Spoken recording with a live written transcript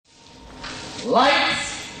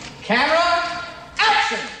Lights, camera,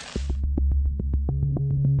 action!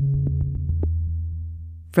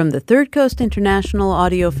 From the Third Coast International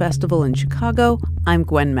Audio Festival in Chicago, I'm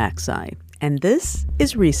Gwen Maxey, and this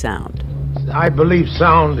is Resound. I believe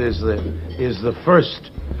sound is the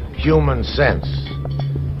first human sense,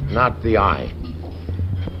 not the eye.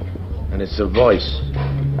 And it's the voice.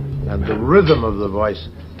 And the rhythm of the voice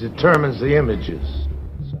determines the images.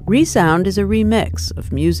 Resound is a remix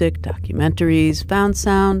of music, documentaries, found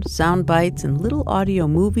sound bites, and little audio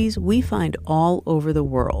movies we find all over the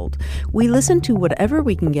world. We listen to whatever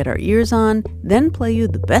we can get our ears on, then play you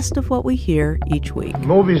the best of what we hear each week.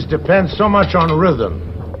 Movies depend so much on rhythm.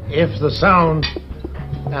 If the sound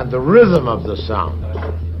and the rhythm of the sound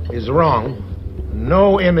is wrong,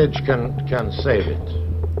 no image can save it.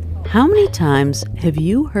 How many times have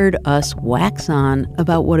you heard us wax on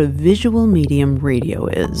about what a visual medium radio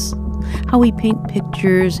is? How we paint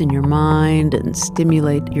pictures in your mind and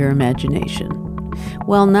stimulate your imagination?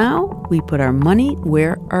 Well, now we put our money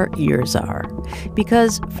where our ears are.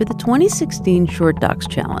 Because for the 2016 ShortDocs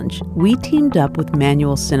Challenge, we teamed up with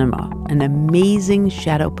Manual Cinema, an amazing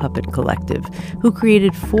shadow puppet collective who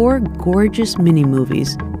created 4 gorgeous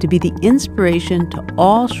mini-movies to be the inspiration to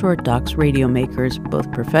all ShortDocs radio makers,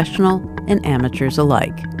 both professional and amateurs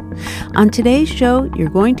alike. On today's show, you're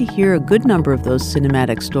going to hear a good number of those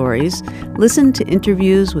cinematic stories, listen to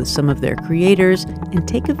interviews with some of their creators, and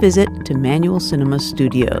take a visit to Manual Cinema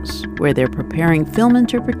Studios, where they're preparing film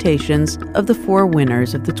interpretations of the 4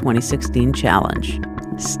 winners of the 2016 challenge.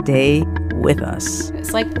 Stay with us.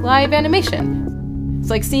 It's like live animation. It's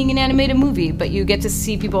like seeing an animated movie, but you get to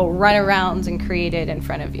see people run around and create it in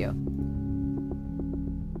front of you.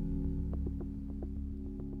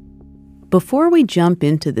 Before we jump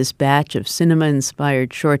into this batch of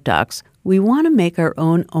cinema-inspired short docs, we want to make our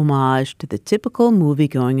own homage to the typical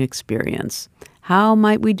movie-going experience. How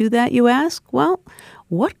might we do that, you ask? Well,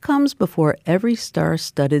 what comes before every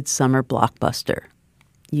star-studded summer blockbuster?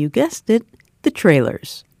 You guessed it, the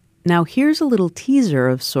trailers. Now here's a little teaser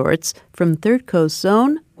of sorts from Third Coast's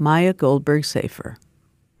own Maya Goldberg-Safer.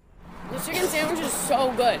 The chicken sandwich is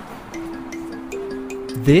so good.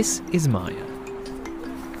 This is Maya.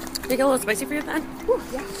 Did it get a little spicy for you then? Ooh,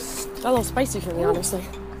 yeah. Got a little spicy for me, honestly.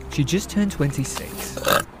 She just turned 26.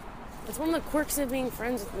 That's one of the quirks of being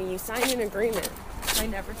friends with me. You signed an agreement. I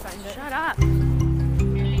never signed it. Shut up.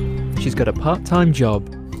 She's got a part-time job.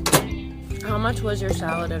 How much was your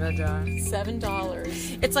salad in a jar?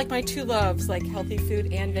 $7. It's like my 2 loves, like healthy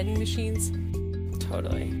food and vending machines.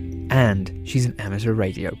 Totally. And she's an amateur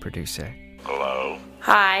radio producer. Hello?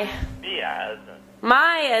 Hi. Yes.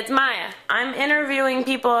 Maya, it's Maya. I'm interviewing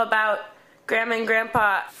people about Grandma and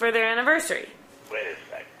Grandpa for their anniversary. Wait a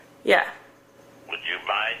second. Yeah. Would you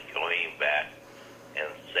mind going back and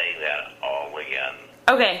saying that all again?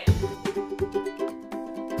 Okay.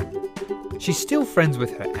 She's still friends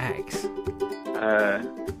with her ex. Are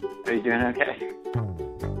you doing okay?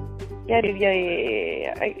 Yeah, dude,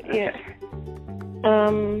 yeah.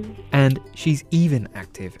 And she's even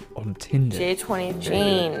active on Tinder. J20,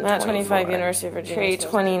 Jane, not 25 University of Virginia. Trey,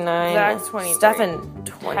 29, Zach, 23, Stefan,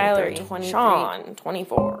 23, Tyler, 23, Sean,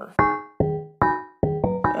 24.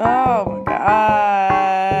 Oh my god.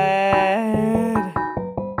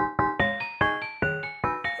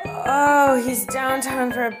 Oh, he's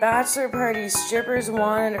downtown for a bachelor party. Strippers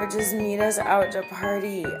wanted or just meet us out to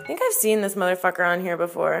party. I think I've seen this motherfucker on here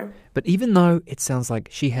before. But even though it sounds like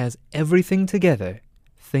she has everything together,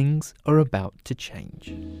 things are about to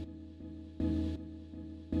change.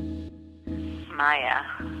 Maya,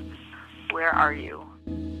 where are you?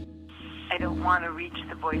 I don't want to reach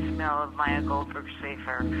the voicemail of Maya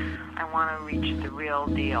Goldberg-Safer. I want to reach the real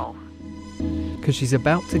deal. Because she's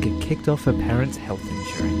about to get kicked off her parents' health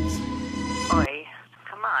insurance. Oi,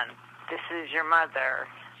 come on. This is your mother.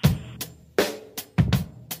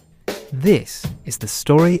 This is the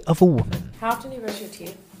story of a woman. How often do you brush your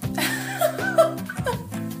teeth?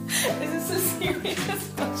 Is this a serious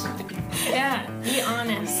question? Yeah, be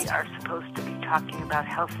honest. We are supposed to be talking about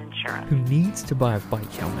health insurance. Who needs to buy a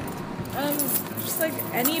bike helmet. Just like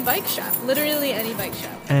any bike shop. Literally any bike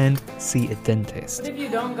shop. And see a dentist. What if you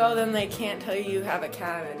don't go, then they can't tell you have a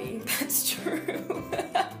cavity? That's true.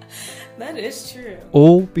 That is true.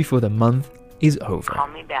 All before the month is over. Call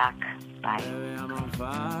me back. Bye.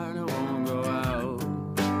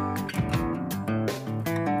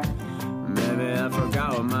 Maybe I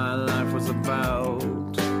forgot what my life was about.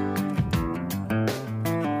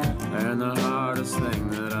 And the hardest thing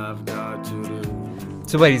that I've got to do.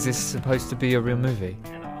 So wait, is this supposed to be a real movie?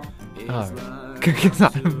 Oh. Because I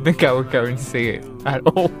don't think I would go and see it at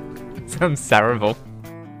all. Sounds terrible.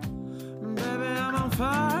 Baby,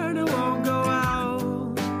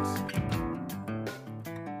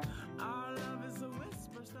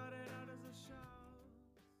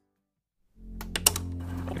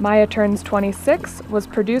 Maya Turns 26 was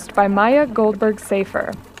produced by Maya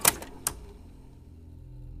Goldberg-Safer.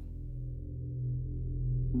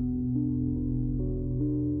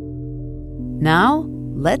 Now,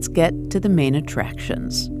 let's get to the main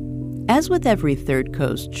attractions. As with every Third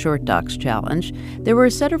Coast ShortDocs challenge, there were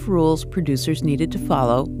a set of rules producers needed to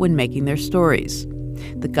follow when making their stories.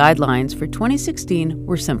 The guidelines for 2016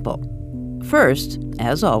 were simple. First,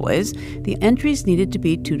 as always, the entries needed to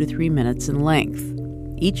be 2 to 3 minutes in length.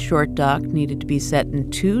 Each short doc needed to be set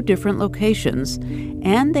in 2 different locations,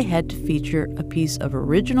 and they had to feature a piece of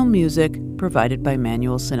original music provided by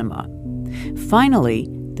Manual Cinema. Finally,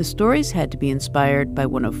 the stories had to be inspired by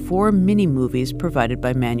one of 4 mini-movies provided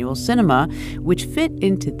by Manual Cinema, which fit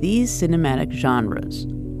into these cinematic genres: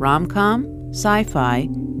 rom-com, sci-fi,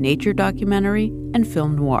 nature documentary, and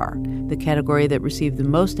film noir, the category that received the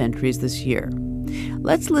most entries this year.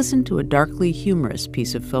 Let's listen to a darkly humorous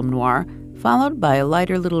piece of film noir, followed by a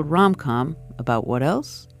lighter little rom-com about what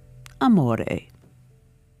else? Amore.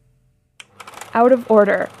 Out of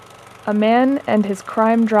Order. A man and his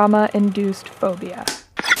crime drama-induced phobia.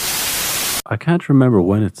 I can't remember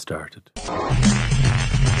when it started.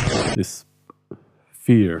 This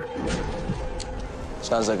fear.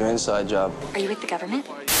 Sounds like an inside job. Are you with the government?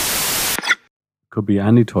 Could be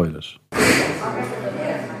any toilet.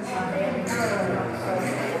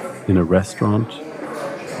 In a restaurant,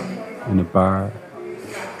 in a bar,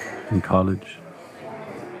 in college,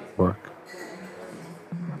 work.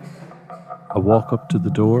 I walk up to the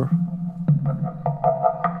door.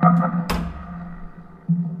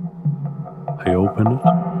 I open it.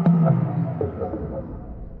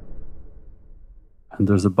 And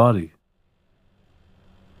there's a body.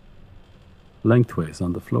 Lengthways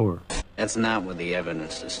on the floor. That's not what the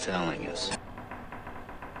evidence is telling us.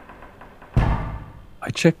 I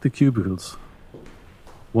check the cubicles,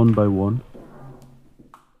 one by one.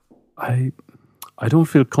 I don't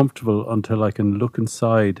feel comfortable until I can look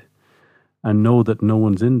inside and know that no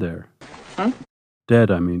one's in there. Huh?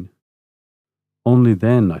 Dead, I mean. Only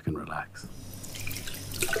then I can relax.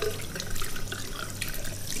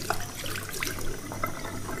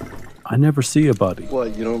 I never see a body.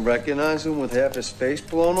 What, you don't recognize him with half his face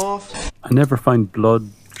blown off? I never find blood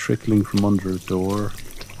trickling from under a door.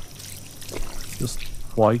 Just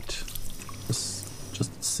white.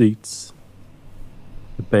 Just seats.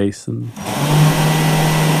 A basin.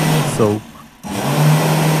 Soap.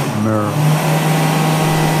 Mirror.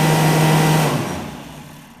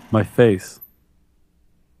 My face.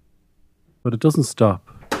 But it doesn't stop.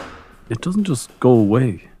 It doesn't just go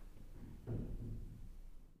away.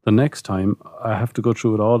 The next time, I have to go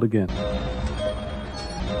through it all again.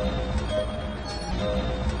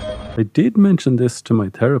 I did mention this to my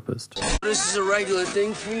therapist. This is a regular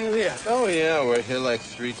thing for you here. Oh yeah, we're here like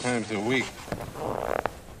 3 times a week.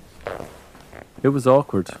 It was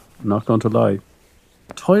awkward, not going to lie.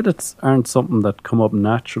 Toilets aren't something that come up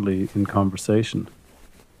naturally in conversation.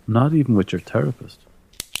 Not even with your therapist.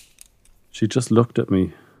 She just looked at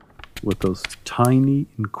me with those tiny,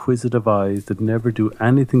 inquisitive eyes that never do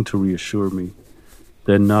anything to reassure me,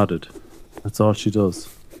 then nodded. That's all she does.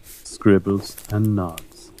 Scribbles and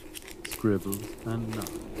nods. Scribbles and nods.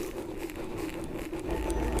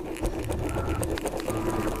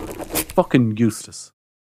 Fucking Eustace.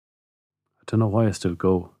 I don't know why I still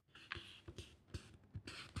go.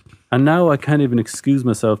 And now I can't even excuse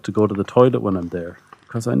myself to go to the toilet when I'm there,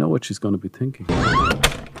 because I know what she's going to be thinking.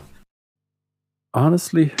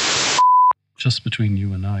 Honestly, just between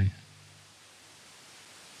you and I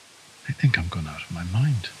think I'm gone out of my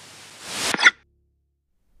mind.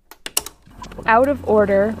 Out of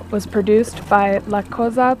Order was produced by La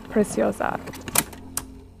Cosa Preciosa.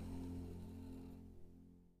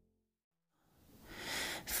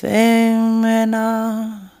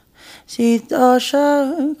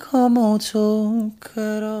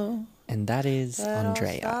 And that is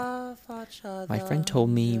Andrea. My friend told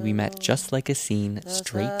me we met just like a scene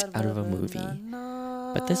straight out of a movie.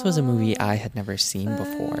 But this was a movie I had never seen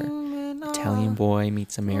before. Italian boy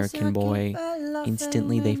meets American boy.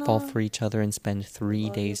 Instantly they fall for each other and spend 3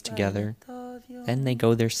 days together. Then they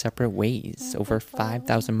go their separate ways, over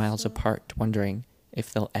 5,000 miles apart, wondering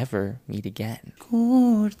if they'll ever meet again.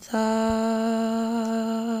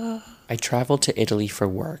 I traveled to Italy for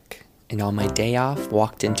work, and on my day off,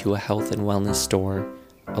 walked into a health and wellness store.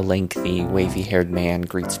 A lengthy, wavy-haired man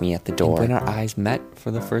greets me at the door. And when our eyes met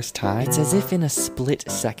for the first time, it's as if in a split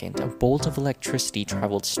second, a bolt of electricity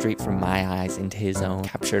traveled straight from my eyes into his own,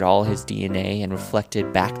 captured all his DNA, and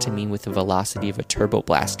reflected back to me with the velocity of a turbo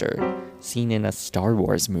blaster, seen in a Star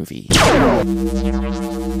Wars movie.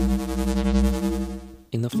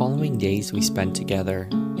 In the following days we spent together,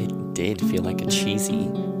 it did feel like a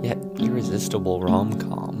cheesy, yet irresistible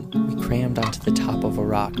rom-com. We crammed onto the top of a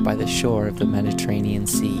rock by the shore of the Mediterranean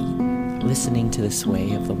Sea, listening to the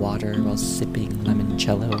sway of the water while sipping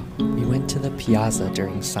limoncello. We went to the piazza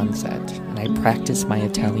during sunset, and I practiced my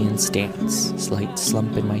Italian stance, slight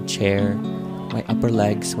slump in my chair, my upper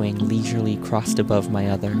leg swaying leisurely crossed above my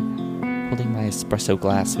other, holding my espresso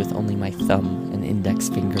glass with only my thumb and index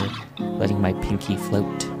finger, letting my pinky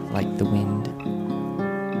float like the wind.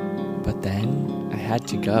 But then I had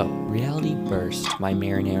to go. Reality burst my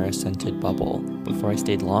marinara-scented bubble before I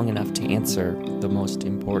stayed long enough to answer the most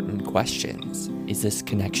important questions. Is this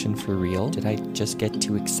connection for real? Did I just get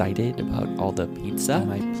too excited about all the pizza?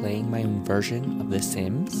 Am I playing my own version of The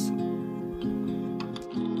Sims?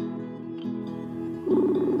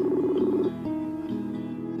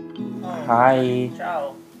 Hi.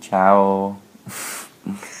 Ciao. Ciao.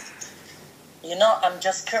 You know, I'm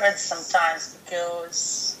just curious sometimes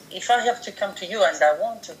because if I have to come to you and I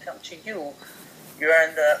want to come to you, you're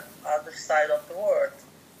on the other side of the world.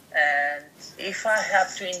 And if I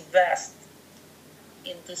have to invest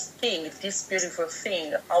in this thing, this beautiful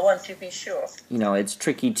thing, I want to be sure. You know, it's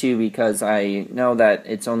tricky too because I know that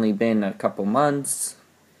it's only been a couple months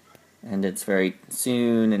and it's very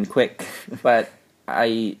soon and quick. But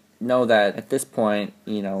I know that at this point,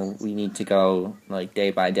 you know, we need to go like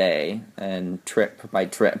day by day and trip by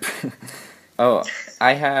trip. Oh,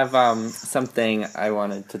 I have something I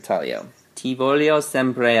wanted to tell you. Ti voglio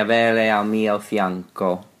sempre avere al mio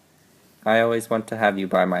fianco. I always want to have you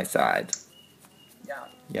by my side. Yeah.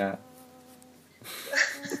 Yeah.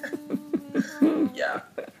 Yeah.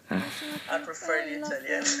 I prefer the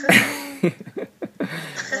Italian.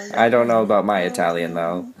 I don't know about my Italian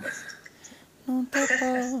though. Non te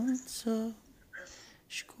posso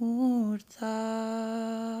scordare.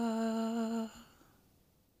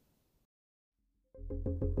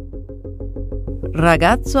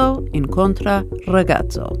 Ragazzo incontra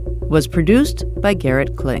ragazzo was produced by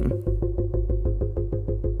Garrett Kling.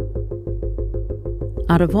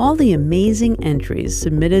 Out of all the amazing entries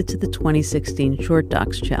submitted to the 2016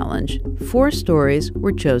 ShortDocs Challenge, 4 stories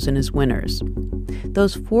were chosen as winners.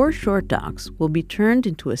 Those 4 ShortDocs will be turned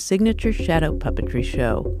into a signature shadow puppetry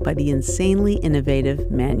show by the insanely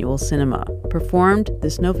innovative Manual Cinema, performed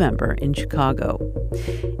this November in Chicago.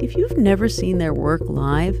 If you've never seen their work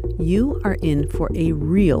live, you are in for a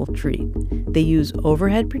real treat. They use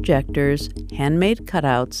overhead projectors, handmade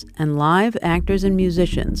cutouts, and live actors and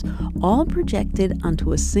musicians, all projected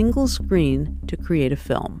onto a single screen to create a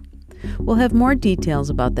film. We'll have more details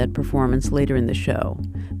about that performance later in the show.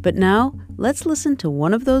 But now, let's listen to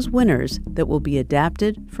one of those winners that will be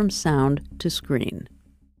adapted from sound to screen.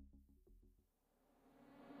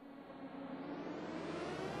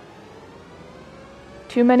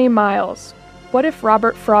 Too Many Miles. What if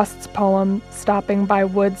Robert Frost's poem, Stopping by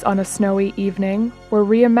Woods on a Snowy Evening, were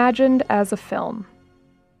reimagined as a film?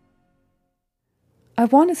 I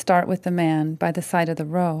want to start with the man by the side of the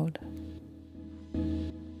road.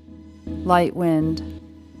 Light wind,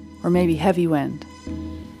 or maybe heavy wind.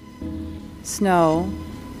 Snow,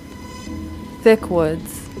 thick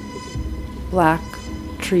woods, black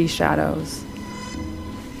tree shadows.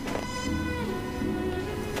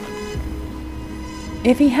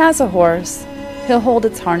 If he has a horse, he'll hold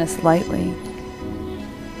its harness lightly.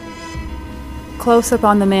 Close up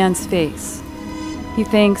on the man's face, he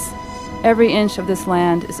thinks every inch of this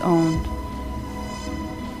land is owned.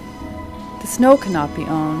 The snow cannot be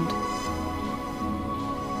owned.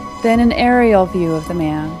 Then an aerial view of the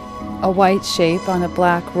man, a white shape on a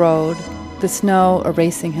black road, the snow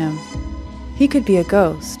erasing him. He could be a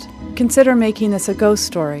ghost. Consider making this a ghost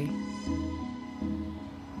story.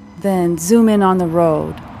 Then zoom in on the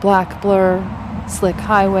road, black blur, slick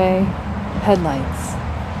highway, headlights.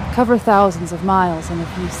 Cover thousands of miles in a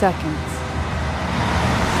few seconds.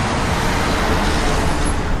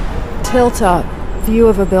 Tilt up, view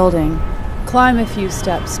of a building. Climb a few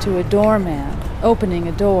steps to a doorman, opening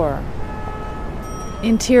a door.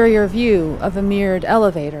 Interior view of a mirrored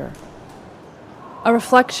elevator. A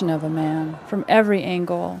reflection of a man from every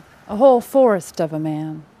angle, a whole forest of a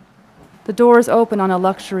man. The doors open on a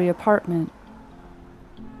luxury apartment.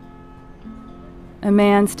 A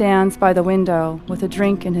man stands by the window with a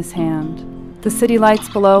drink in his hand. The city lights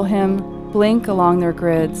below him blink along their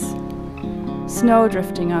grids. Snow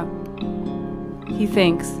drifting up. He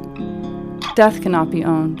thinks, death cannot be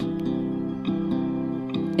owned.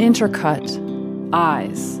 Intercut,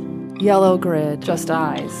 eyes. Yellow grid, just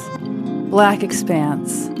eyes. Black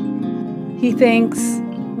expanse. He thinks,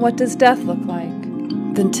 what does death look like?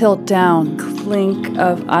 Then tilt down, clink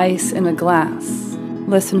of ice in a glass.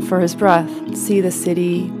 listen for his breath, see the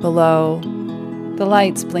city below, the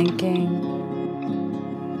lights blinking.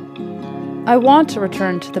 I want to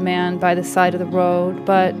return to the man by the side of the road,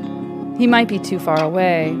 but he might be too far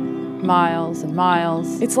away. Miles and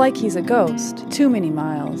miles. It's like he's a ghost. Too many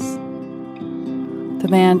miles. The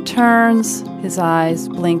man turns, his eyes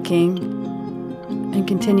blinking, and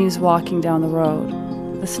continues walking down the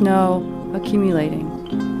road, the snow accumulating.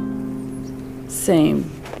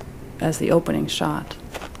 Same as the opening shot.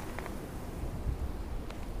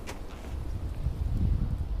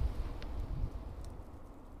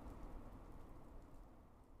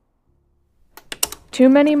 Too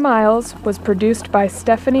Many Miles was produced by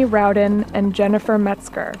Stephanie Rowden and Jennifer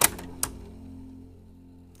Metzger.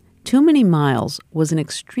 Too Many Miles was an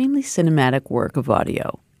extremely cinematic work of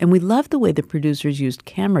audio, and we loved the way the producers used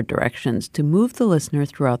camera directions to move the listener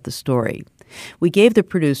throughout the story. We gave the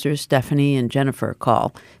producers, Stephanie and Jennifer, a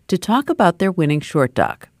call to talk about their winning short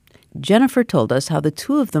doc. Jennifer told us how the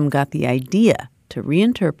two of them got the idea to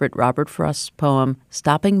reinterpret Robert Frost's poem,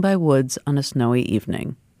 Stopping by Woods on a Snowy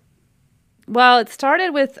Evening. Well, it started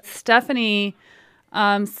with Stephanie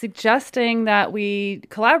suggesting that we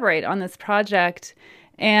collaborate on this project.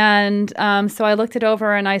 And so I looked it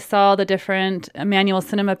over and I saw the different manual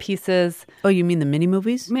cinema pieces. Oh, you mean the mini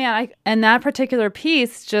movies? Man, and that particular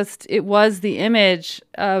piece it was the image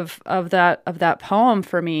of that poem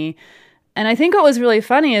for me. And I think what was really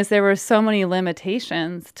funny is there were so many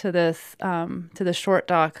limitations to this to the short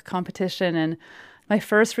doc competition. And my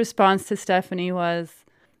first response to Stephanie was,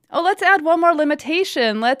 "Oh, let's add one more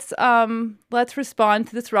limitation. Let's respond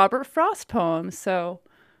to this Robert Frost poem." So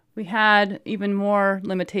we had even more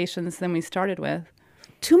limitations than we started with.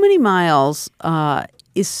 Too Many Miles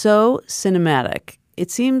is so cinematic.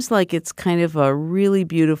 It seems like it's kind of a really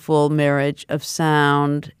beautiful marriage of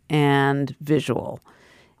sound and visual.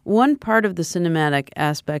 One part of the cinematic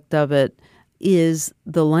aspect of it is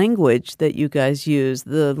the language that you guys use,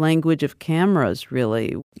 the language of cameras,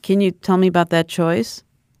 really. Can you tell me about that choice?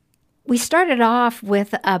 We started off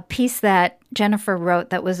with a piece that Jennifer wrote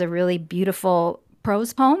that was a really beautiful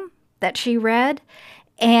prose poem that she read.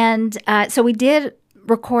 And so we did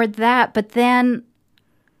record that, but then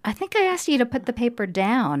I think I asked you to put the paper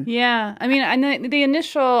down. Yeah. I mean, I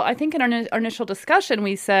think in our initial discussion,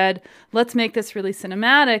 we said, let's make this really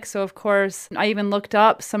cinematic. So, of course, I even looked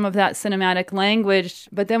up some of that cinematic language.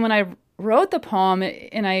 But then when I wrote the poem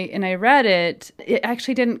and I read it, it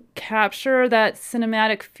actually didn't capture that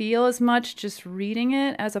cinematic feel as much just reading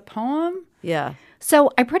it as a poem. Yeah.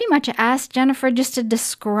 So I pretty much asked Jennifer just to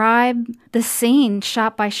describe the scene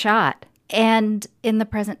shot by shot and in the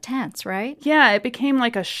present tense, right? Yeah, it became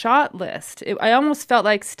like a shot list. I almost felt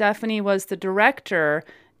like Stephanie was the director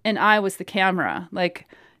and I was the camera. Like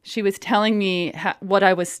she was telling me what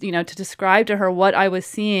I was, to describe to her what I was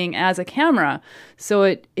seeing as a camera. So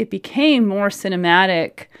it became more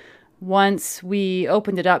cinematic once we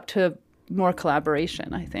opened it up to more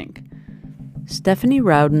collaboration, I think. Stephanie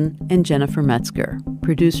Rowden and Jennifer Metzger,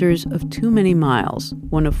 producers of Too Many Miles,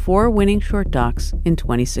 one of 4 winning short docs in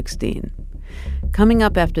 2016. Coming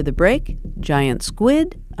up after the break, giant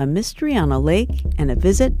squid, a mystery on a lake, and a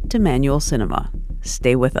visit to manual cinema.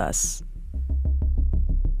 Stay with us.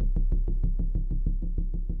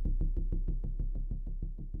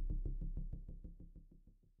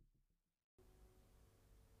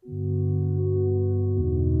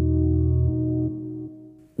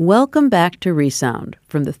 Welcome back to Resound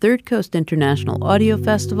from the Third Coast International Audio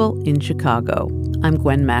Festival in Chicago. I'm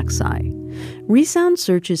Gwen Maxey. Resound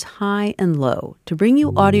searches high and low to bring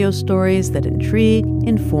you audio stories that intrigue,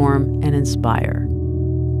 inform, and inspire.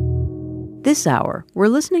 This hour, we're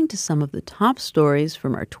listening to some of the top stories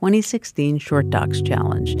from our 2016 Short Docs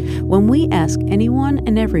Challenge, when we ask anyone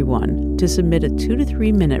and everyone to submit a 2 to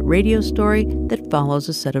 3 minute radio story that follows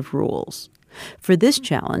a set of rules. For this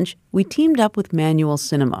challenge, we teamed up with Manual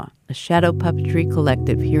Cinema, a shadow puppetry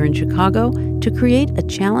collective here in Chicago, to create a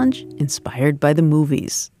challenge inspired by the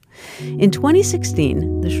movies. In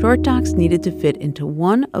 2016, the short docs needed to fit into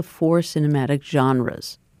one of 4 cinematic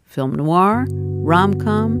genres: film noir,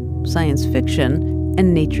 rom-com, science fiction,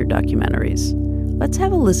 and nature documentaries. Let's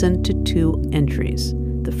have a listen to 2 entries.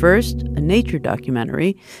 The first, a nature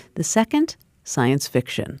documentary. The second, science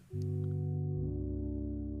fiction.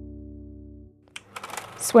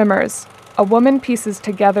 Swimmers. A woman pieces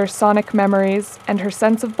together sonic memories and her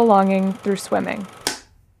sense of belonging through swimming.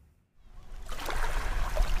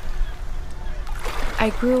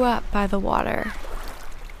 I grew up by the water,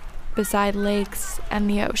 beside lakes and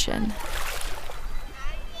the ocean.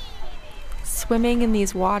 Swimming in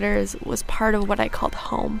these waters was part of what I called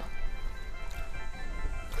home.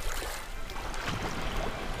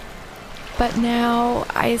 But now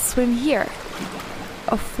I swim here,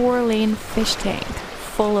 a 4-lane fish tank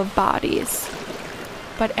full of bodies.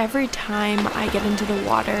 But every time I get into the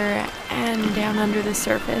water and down under the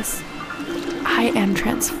surface, I am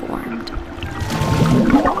transformed.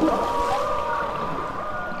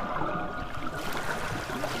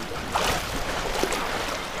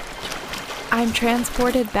 I'm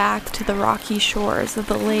transported back to the rocky shores of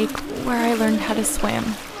the lake where I learned how to swim.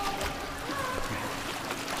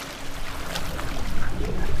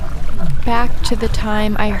 Back to the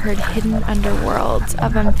time I heard hidden underworlds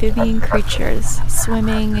of amphibian creatures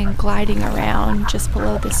swimming and gliding around just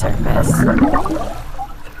below the surface.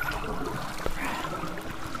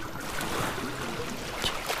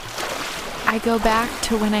 I go back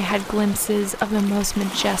to when I had glimpses of the most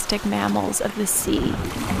majestic mammals of the sea.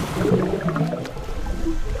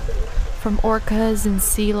 From orcas and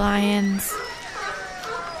sea lions,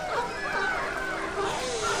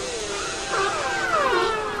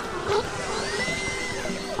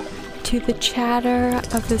 to the chatter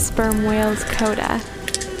of the sperm whale's coda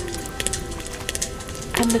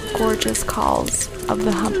and the gorgeous calls of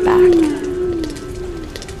the humpback.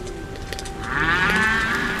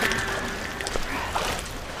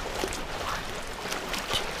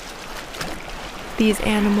 These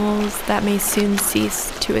animals that may soon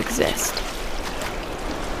cease to exist.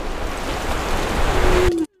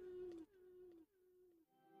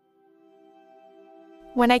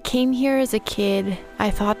 When I came here as a kid,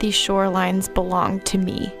 I thought these shorelines belonged to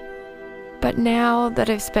me. But now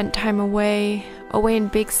that I've spent time away in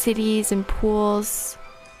big cities and pools,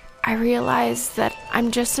 I realize that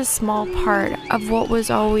I'm just a small part of what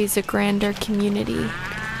was always a grander community.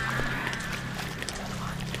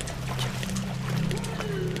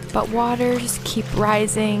 But waters keep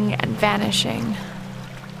rising and vanishing.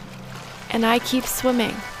 And I keep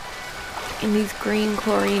swimming in these green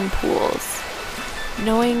chlorine pools,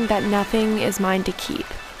 knowing that nothing is mine to keep,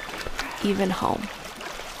 even home. 1,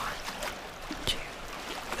 2,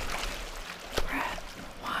 3, breath.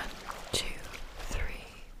 1, 2, 3,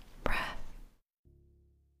 breath.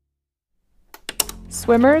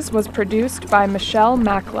 Swimmers was produced by Michelle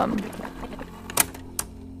Macklem.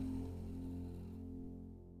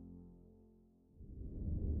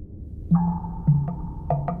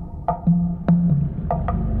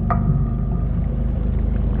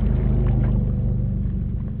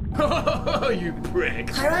 You prick.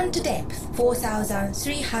 Current depth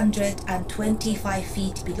 4,325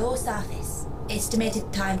 feet below surface.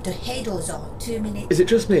 Estimated time to Hadal zone 2 minutes. Is it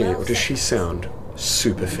just me, or does she sound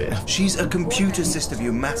super fit? She's a computer system,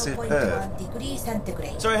 you massive perv. Degrees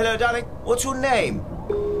centigrade. Sorry, hello, darling. What's your name?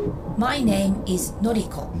 My name is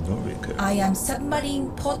Noriko. Noriko. I am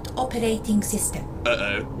submarine pod operating system.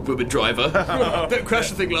 Uh-oh, woman driver. Don't crash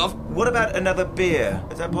the thing, love. What about another beer?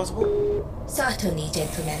 Is that possible? Certainly,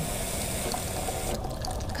 gentlemen.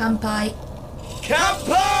 Kampai.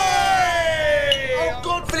 Kampai! Oh,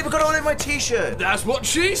 God, Philip, I got it all in my t-shirt. That's what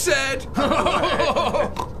she said.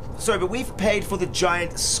 Sorry, but we've paid for the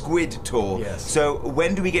giant squid tour. Yes. So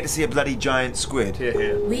when do we get to see a bloody giant squid?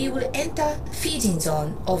 Here. We will enter feeding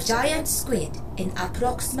zone of giant squid in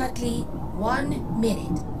approximately 1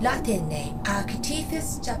 minute. Latin name,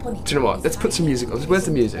 Architeuthis japonicus. Do you know what? Let's put some music on. Where's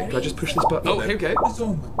the music? Can I just push this button? Oh, here we go.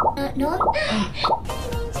 No?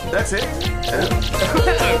 That's it. Oh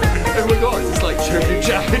my God, it's like totally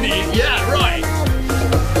Japanese. Yeah, right.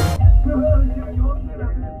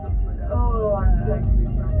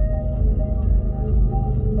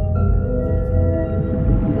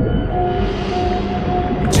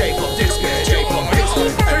 J-pop disco.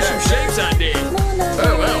 Push some shapes, Andy.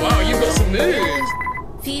 Oh, wow, you've got some moves.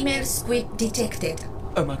 Female squid detected.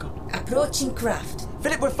 Oh my God. Approaching craft.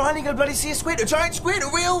 Philip, we're finally going to bloody see a squid. A giant squid, a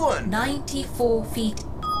real one. 94 feet.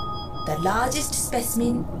 The largest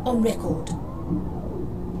specimen on record.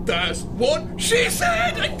 That's what she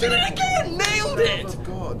said! I did it again! Nailed it! Oh,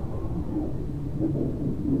 God.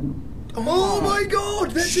 Oh my God,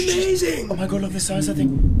 that's amazing! Oh my God, look the size of the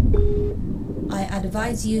thing. I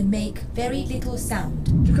advise you make very little sound.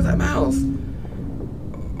 Look at that mouth.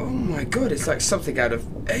 Oh my God, it's like something out of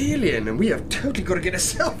Alien, and we have totally got to get a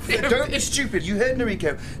selfie. Don't be stupid. You heard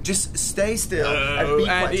Noriko. Just stay still and be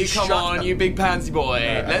quiet. Andy, Just come shut on, up. you big pansy boy.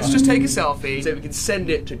 Let's just take a selfie so we can send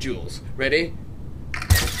it to Jules. Ready?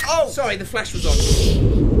 Oh! Sorry, the flash was on.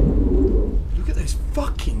 Look at those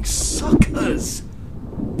fucking suckers.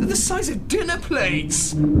 They're the size of dinner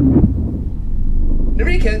plates.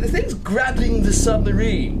 Noriko, the thing's grabbing the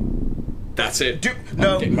submarine. That's it.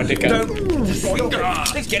 No. Get my dick out. Don't.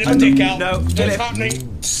 Get my dick out. No. What's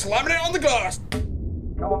happening? Slamming it on the glass.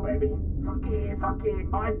 Come on, baby. Fuck it.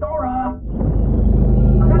 I saw her.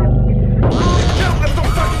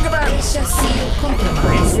 Pressure seal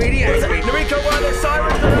compromised. Noriko, while the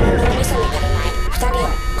sirens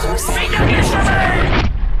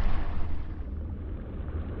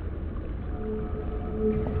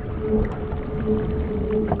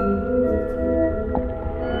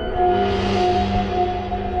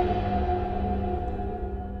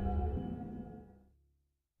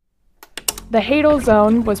The Hadal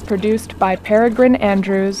Zone was produced by Peregrine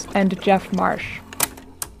Andrews and Jeff Marsh.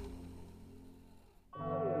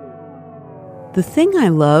 The thing I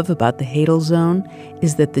love about the Hadal Zone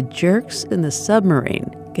is that the jerks in the submarine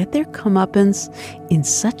get their comeuppance in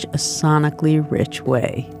such a sonically rich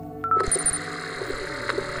way.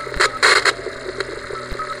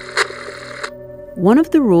 One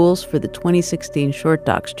of the rules for the 2016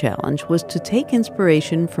 ShortDocs Challenge was to take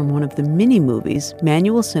inspiration from one of the mini-movies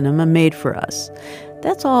Manual Cinema made for us.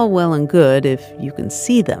 That's all well and good if you can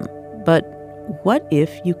see them, but what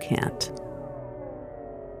if you can't?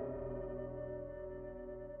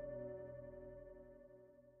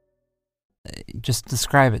 Just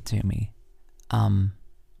describe it to me.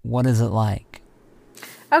 What is it like?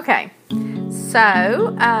 Okay,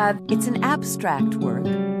 so it's an abstract work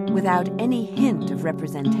without any hint of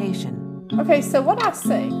representation. Okay, so what I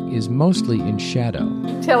see is mostly in shadow.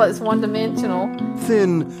 Till it's one-dimensional.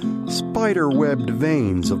 Thin, spider-webbed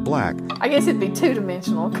veins of black. I guess it'd be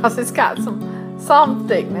two-dimensional because it's got some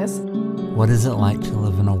thickness. What is it like to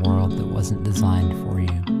live in a world that wasn't designed for you?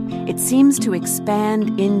 It seems to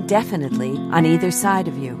expand indefinitely on either side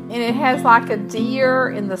of you. And it has like a deer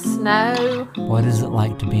in the snow. What is it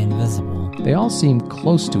like to be invisible? They all seem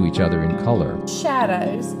close to each other in color.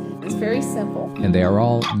 Shadows. It's very simple. And they are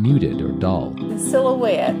all muted or dull. And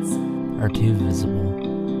silhouettes are too visible.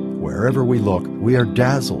 Wherever we look, we are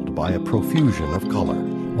dazzled by a profusion of color.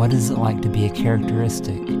 What is it like to be a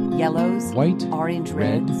characteristic? Yellows, white, orange,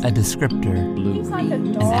 red, a descriptor, blue, like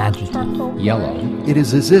an adjective, yellow. It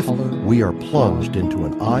is as if we are plunged into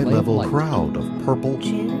an eye-level crowd of purple,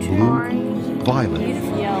 blue, violet,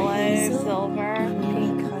 yellow, silver,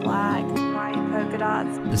 pink, black, white polka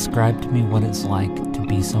dots. Describe to me what it's like to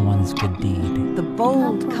be someone's good deed. The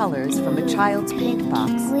bold colors from a child's paint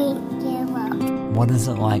box. What is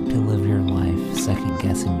it like to live your life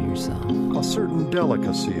second-guessing yourself? A certain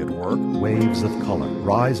delicacy at work, waves of color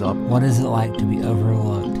rise up. What is it like to be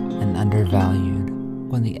overlooked and undervalued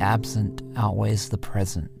when the absent outweighs the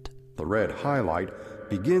present? The red highlight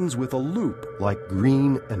begins with a loop like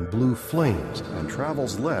green and blue flames and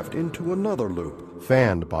travels left into another loop,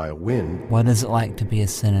 fanned by a wind. What is it like to be a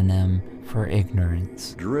synonym for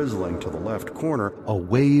ignorance? Drizzling to the left corner, a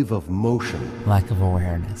wave of motion. Lack of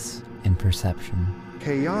awareness and perception.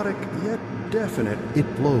 Chaotic yet definite, it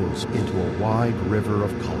flows into a wide river of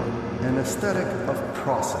color, an aesthetic of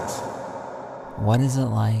process. What is it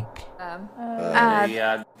like?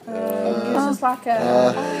 This is like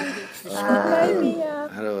a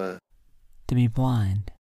to be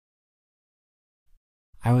blind.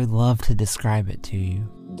 I would love to describe it to you.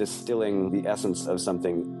 Distilling the essence of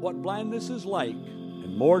something. What blindness is like,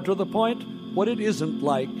 and more to the point, what it isn't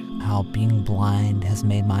like. How being blind has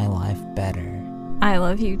made my life better. I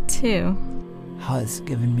love you too. How it's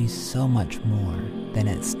given me so much more than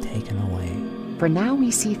it's taken away. For now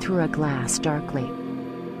we see through a glass darkly.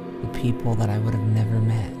 The people that I would have never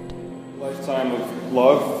met. Lifetime of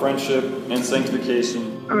love, friendship, and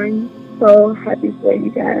sanctification. I'm so happy for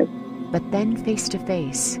you guys. But then face to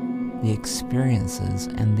face. The experiences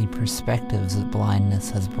and the perspectives that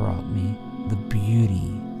blindness has brought me. The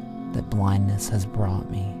beauty that blindness has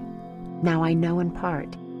brought me. Now I know in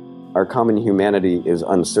part. Our common humanity is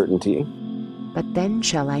uncertainty. But then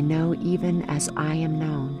shall I know even as I am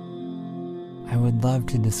known. I would love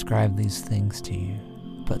to describe these things to you,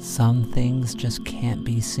 but some things just can't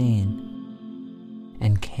be seen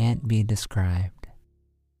and can't be described.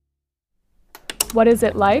 What Is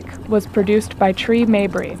It Like was produced by Tree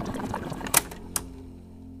Mabry.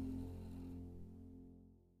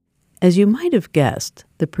 As you might have guessed,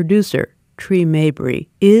 the producer, Tree Mabry,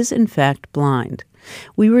 is in fact blind.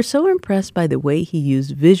 We were so impressed by the way he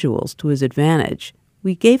used visuals to his advantage,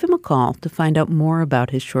 we gave him a call to find out more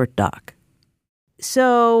about his short doc.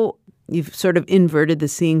 So you've sort of inverted the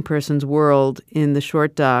seeing person's world in the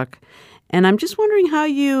short doc, and I'm just wondering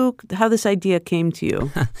how this idea came to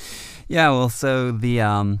you. Yeah, well, so the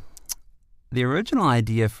original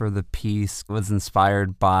idea for the piece was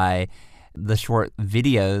inspired by the short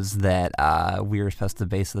videos that we were supposed to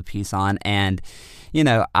base the piece on, and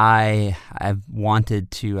I've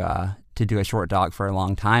wanted to to do a short doc for a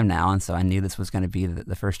long time now, and so I knew this was going to be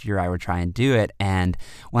the first year I would try and do it. And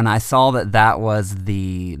when I saw that was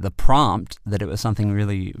the prompt, that it was something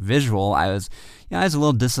really visual, I was a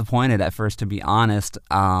little disappointed at first, to be honest.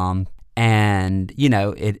 And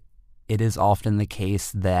it is often the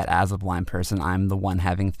case that as a blind person, I'm the one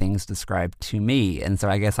having things described to me, and so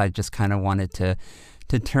I guess I just kind of wanted to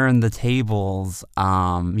turn the tables,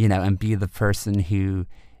 and be the person who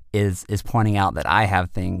is pointing out that I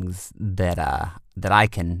have things that I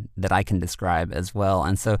can describe as well.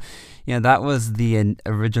 And so, that was the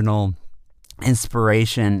original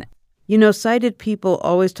inspiration. Sighted people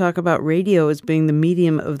always talk about radio as being the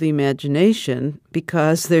medium of the imagination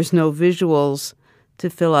because there's no visuals to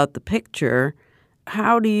fill out the picture.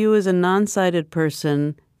 How do you, as a non-sighted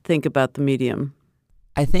person, think about the medium?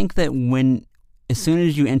 I think that as soon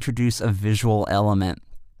as you introduce a visual element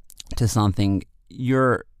to something,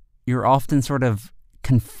 you're often sort of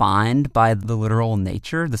confined by the literal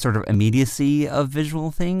nature, the sort of immediacy of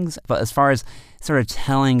visual things. But as far as sort of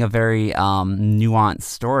telling a very nuanced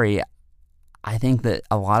story, I think that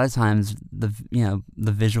a lot of times the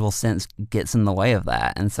visual sense gets in the way of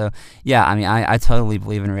that. And so, yeah, I mean, I totally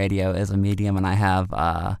believe in radio as a medium, and I have,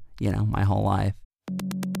 my whole life.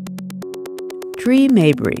 Tree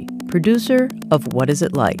Mabry, producer of What Is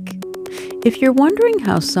It Like? If you're wondering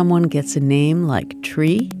how someone gets a name like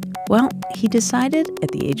Tree, well, he decided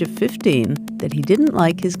at the age of 15 that he didn't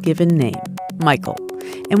like his given name, Michael.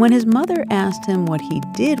 And when his mother asked him what he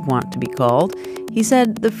did want to be called, he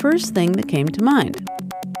said the first thing that came to mind,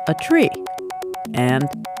 a tree. And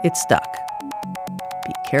it stuck.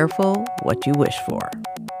 Be careful what you wish for.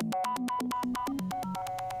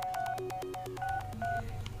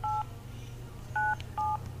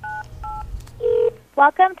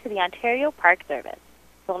 Welcome to the Ontario Park Service.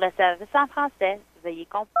 Pour le service en français, veuillez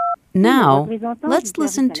Now, let's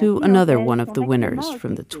listen to another one of the winners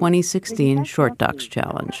from the 2016 ShortDocs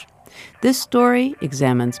Challenge. This story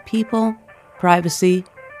examines people, privacy,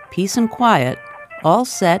 peace and quiet, all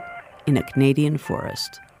set in a Canadian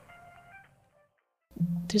forest.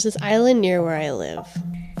 There's this island near where I live.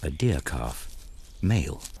 A deer calf,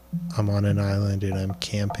 male. I'm on an island and I'm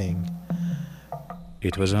camping.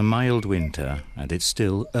 It was a mild winter, and it's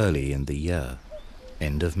still early in the year,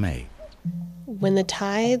 end of May. When the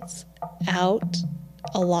tide's out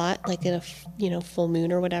a lot, like at a full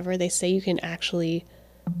moon or whatever, they say you can actually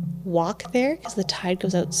walk there because the tide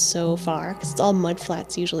goes out so far, because it's all mud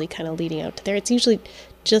flats usually kind of leading out to there. It's usually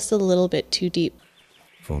just a little bit too deep.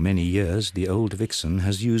 For many years, the old vixen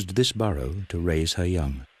has used this burrow to raise her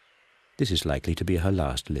young. This is likely to be her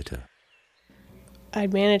last litter.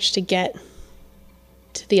 I'd managed to get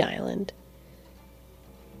to the island,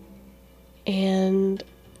 and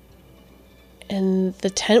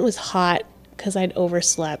the tent was hot because I'd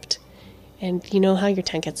overslept, and you know how your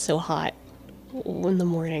tent gets so hot in the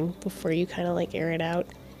morning before you kind of like air it out.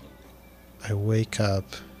 I wake up,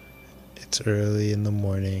 it's early in the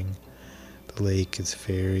morning, the lake is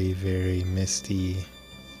very, very misty,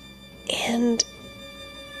 and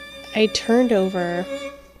I turned over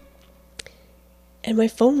and my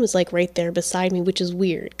phone was like right there beside me, which is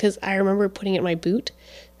weird because I remember putting it in my boot,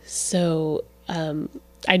 so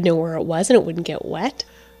I'd know where it was and it wouldn't get wet.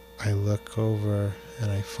 I look over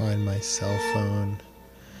and I find my cell phone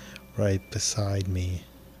right beside me.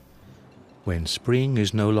 When spring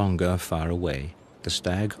is no longer far away, the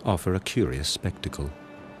stag offer a curious spectacle.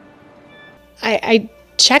 I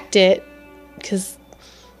checked it because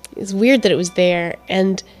it's weird that it was there,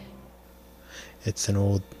 and it's an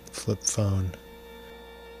old flip phone.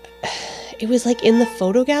 It was like in the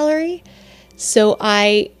photo gallery, so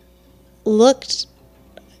I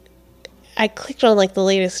clicked on like the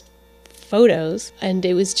latest photos, and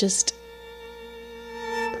it was just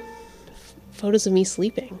photos of me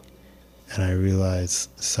sleeping. And I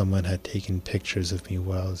realized someone had taken pictures of me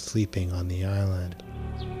while sleeping on the island.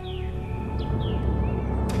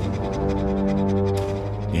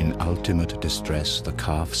 In ultimate distress, the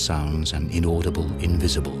calf sounds an inaudible,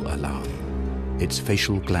 invisible alarm. Its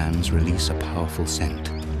facial glands release a powerful scent,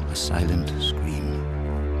 a silent scream.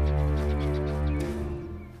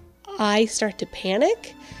 I start to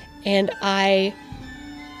panic, and I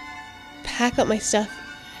pack up my stuff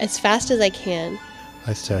as fast as I can.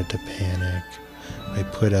 I start to panic. I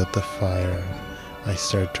put out the fire. I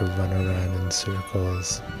start to run around in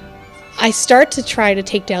circles. I start to try to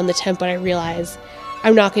take down the tent, but I realize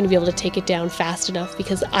I'm not going to be able to take it down fast enough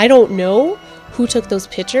because I don't know who took those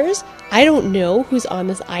pictures. I don't know who's on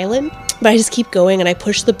this island, but I just keep going, and I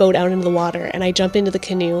push the boat out into the water, and I jump into the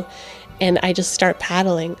canoe, and I just start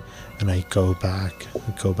paddling. And I go back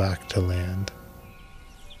to land.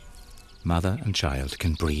 mother and child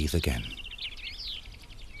can breathe again.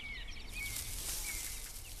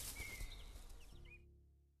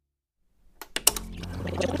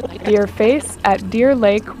 Deer Face at Deer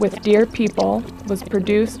Lake with Deer People was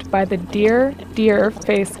produced by the Deer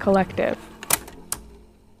Face Collective.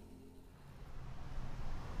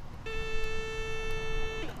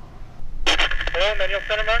 Hello, Manual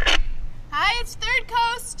Cinema. Hi, it's Third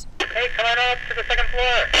Coast. Hey, come on up to the second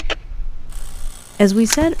floor. As we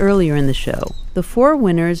said earlier in the show, the 4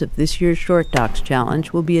 winners of this year's ShortDocs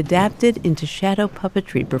Challenge will be adapted into shadow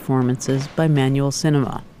puppetry performances by Manual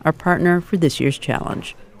Cinema, our partner for this year's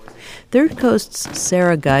challenge. Third Coast's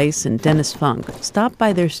Sarah Geis and Dennis Funk stopped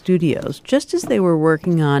by their studios just as they were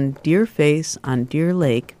working on Deer Face on Deer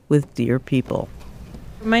Lake with Deer People.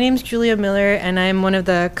 My name's Julia Miller, and I'm one of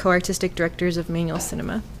the co-artistic directors of Manual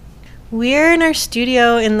Cinema. We're in our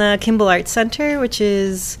studio in the Kimball Arts Center, which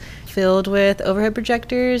is filled with overhead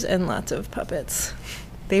projectors and lots of puppets.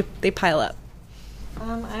 They pile up.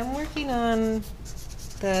 I'm working on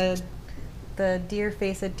the Deer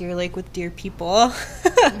Face at Deer Lake with Deer People.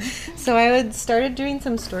 So I started doing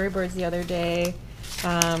some storyboards the other day,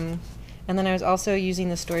 and then I was also using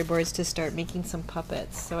the storyboards to start making some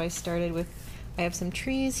puppets. So I started with, I have some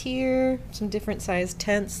trees here, some different sized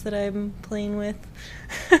tents that I'm playing with.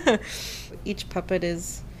 Each puppet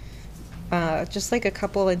is just like a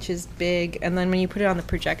couple inches big, and then when you put it on the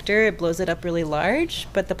projector, it blows it up really large,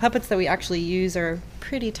 but the puppets that we actually use are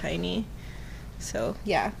pretty tiny. So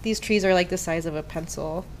yeah, these trees are like the size of a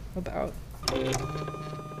pencil, about.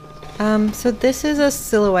 So this is a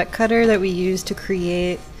silhouette cutter that we use to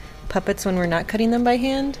create puppets when we're not cutting them by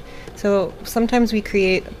hand. So sometimes we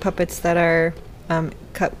create puppets that are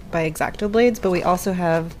cut by X-Acto blades, but we also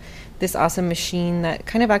have this awesome machine that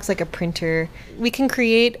kind of acts like a printer. We can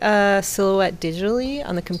create a silhouette digitally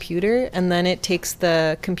on the computer, and then it takes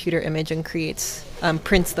the computer image and creates,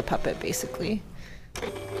 prints the puppet basically.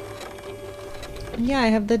 Yeah, I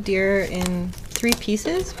have the deer in 3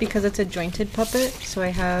 pieces because it's a jointed puppet. So I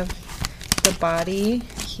have the body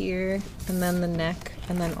here, and then the neck,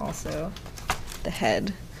 and then also the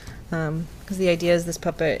head. Because the idea is this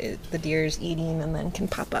puppet, the deer is eating and then can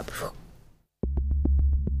pop up.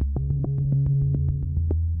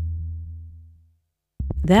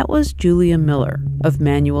 That was Julia Miller of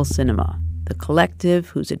Manual Cinema, the collective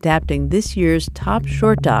who's adapting this year's top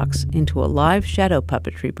ShortDocs into a live shadow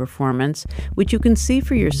puppetry performance, which you can see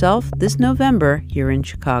for yourself this November here in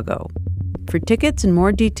Chicago. For tickets and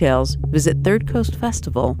more details, visit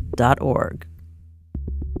thirdcoastfestival.org.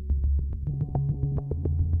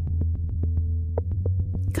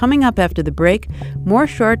 Coming up after the break, more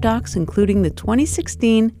ShortDocs, including the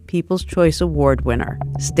 2016 People's Choice Award winner.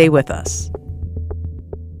 Stay with us.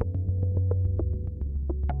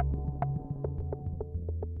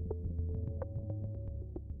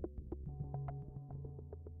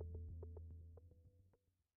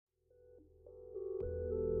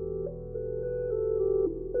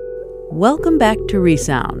 Welcome back to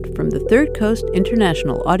Resound from the Third Coast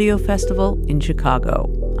International Audio Festival in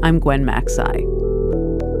Chicago. I'm Gwen Maxey.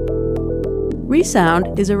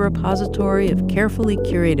 Resound is a repository of carefully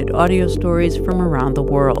curated audio stories from around the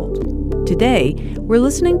world. Today, we're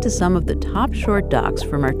listening to some of the top ShortDocs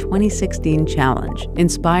from our 2016 challenge,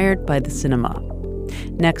 inspired by the cinema.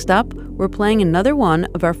 Next up, we're playing another one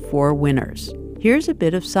of our 4 winners. Here's a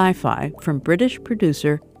bit of sci-fi from British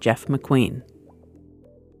producer Jeff McQueen.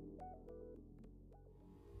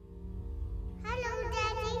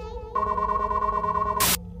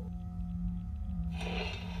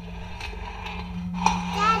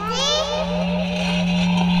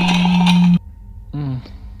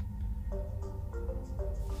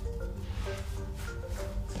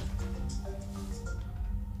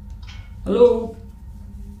 Hello.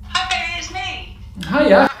 Hi, it's me. Hiya. How are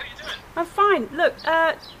you doing? I'm fine. Look,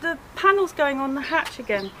 the panel's going on the hatch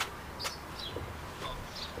again.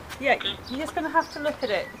 Yeah, you're just going to have to look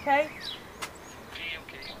at it, okay?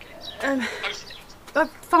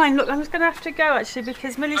 Fine, look, I'm just going to have to go actually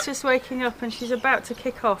because Millie's just waking up and she's about to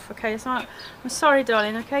kick off, okay? So I'm sorry,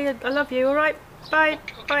 darling, okay? I love you, alright? Bye,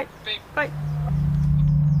 bye, bye.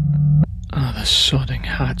 Oh, the sodding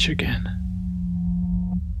hatch again.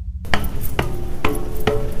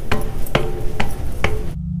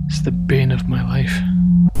 It's the bane of my life.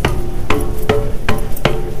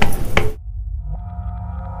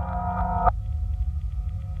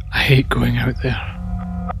 I hate going out there.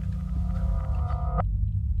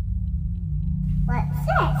 What's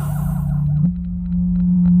this?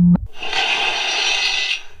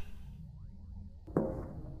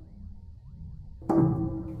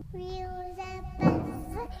 Wheels up,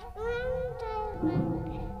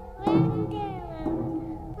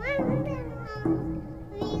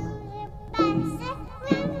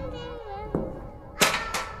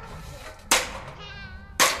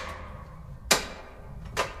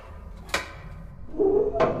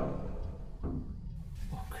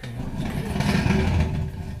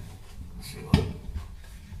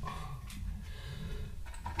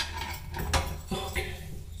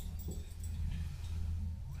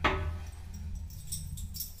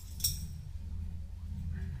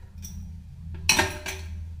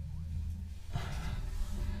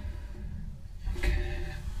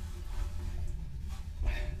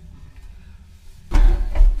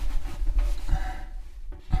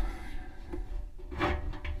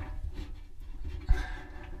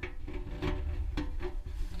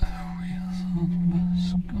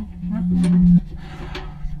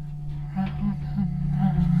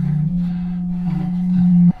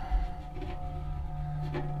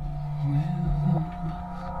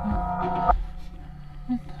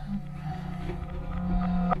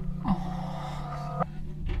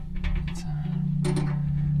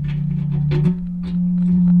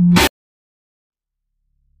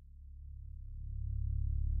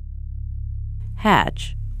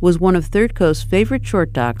 Hatch was one of Third Coast's favorite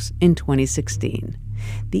short docs in 2016.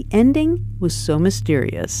 The ending was so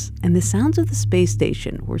mysterious, and the sounds of the space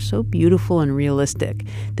station were so beautiful and realistic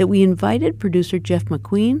that we invited producer Jeff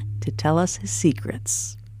McQueen to tell us his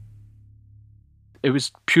secrets. It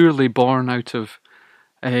was purely born out of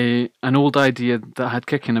an old idea that I had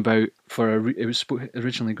kicking about it was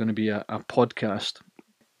originally going to be a podcast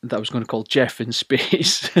that I was going to call Jeff in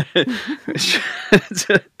Space.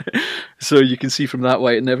 So you can see from that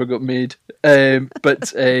why it never got made.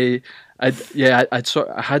 But and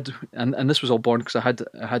this was all born because I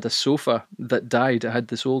had a sofa that died. I had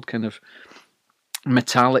this old kind of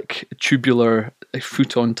metallic tubular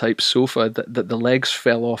futon type sofa that the legs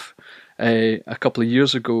fell off a couple of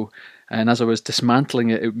years ago, and as I was dismantling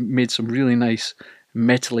it, it made some really nice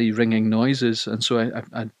metally ringing noises, and so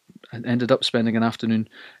I ended up spending an afternoon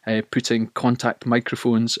putting contact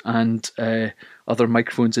microphones and other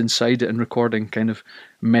microphones inside it and recording kind of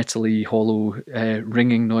metally hollow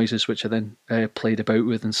ringing noises, which I then played about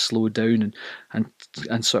with and slowed down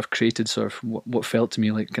and sort of created sort of what felt to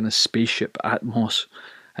me like kind of spaceship atmos,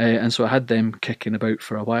 and so I had them kicking about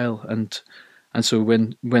for a while, and so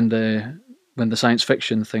when the science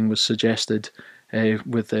fiction thing was suggested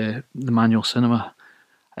with the manual cinema,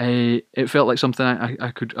 it felt like something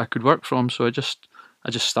I could work from. So I just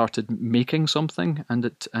started making something, and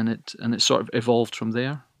it sort of evolved from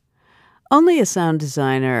there. Only a sound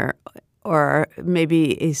designer or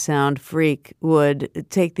maybe a sound freak would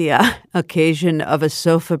take the occasion of a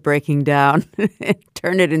sofa breaking down and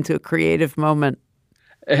turn it into a creative moment.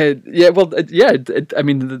 I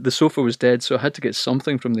mean, the sofa was dead, so I had to get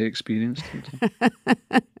something from the experience.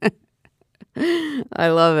 I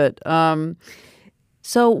love it.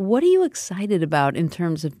 So what are you excited about in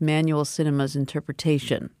terms of Manual Cinema's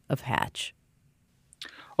interpretation of Hatch?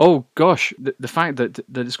 Oh, gosh, the fact that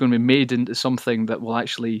it's going to be made into something that will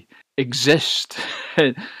actually exist,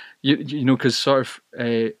 you know, because sort of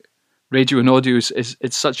radio and audio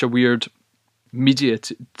it's such a weird media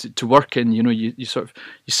to work in. You know, you sort of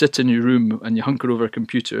you sit in your room and you hunker over a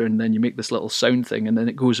computer and then you make this little sound thing and then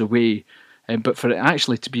it goes away. But for it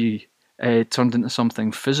actually to be turned into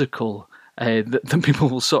something physical, then people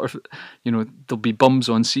will sort of, you know, there'll be bums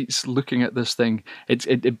on seats looking at this thing.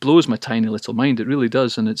 It blows my tiny little mind. It really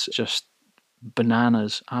does, and it's just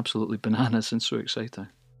bananas, absolutely bananas, and so exciting.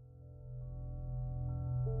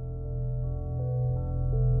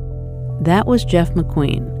 That was Jeff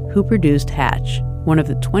McQueen, who produced Hatch, one of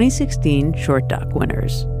the 2016 Short Doc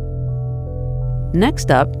winners.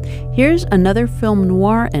 Next up, here's another film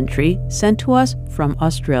noir entry sent to us from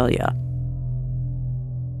Australia.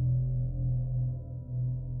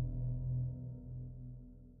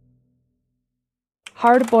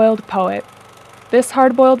 Hard-boiled poet. This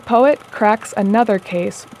hard-boiled poet cracks another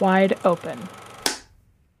case wide open.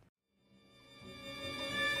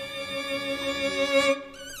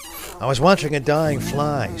 I was watching a dying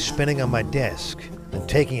fly spinning on my desk and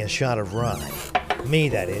taking a shot of rye. Me,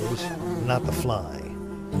 that is, not the fly.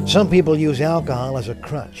 Some people use alcohol as a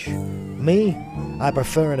crutch. Me, I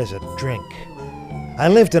prefer it as a drink. I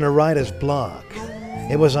lived in a writer's block.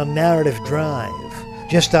 It was on Narrative Drive,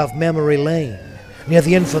 just off Memory Lane, near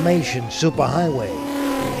the Information Superhighway.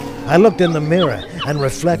 I looked in the mirror and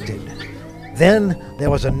reflected. Then there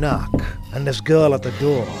was a knock, and this girl at the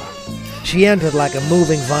door. She entered like a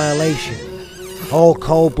moving violation. All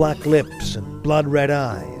coal black lips and blood-red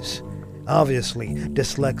eyes. Obviously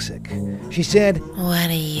dyslexic. She said, "What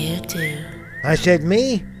do you do?" I said,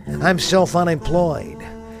 "Me? I'm self-unemployed."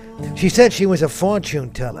 She said she was a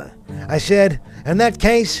fortune teller. I said, "In that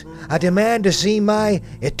case, I demand to see my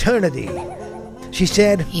eternity." She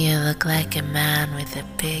said, "You look like a man with a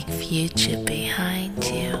big future behind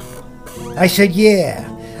you." I said, "Yeah,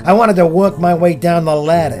 I wanted to work my way down the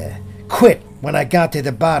ladder. Quit when I got to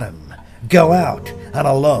the bottom. Go out on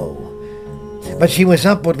a low." But she was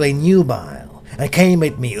upwardly nubile and came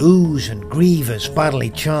at me ooze and grievous bodily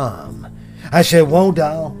charm. I said, "Whoa,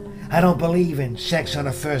 doll, I don't believe in sex on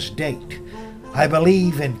a first date. I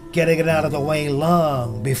believe in getting it out of the way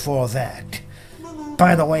long before that.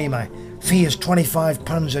 By the way, my fee is 25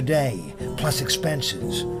 pounds a day, plus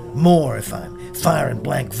expenses. More if I'm firing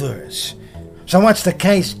blank verse. So what's the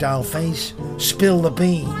case, dollface? Spill the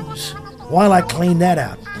beans." While I cleaned that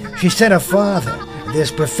up, she said her father,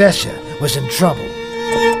 this professor, was in trouble.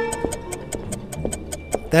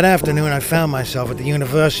 That afternoon, I found myself at the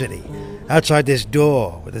university, outside this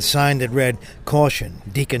door with a sign that read, "Caution,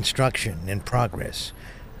 deconstruction in progress."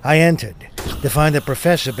 I entered to find the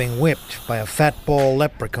professor being whipped by a fat ball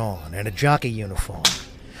leprechaun in a jockey uniform.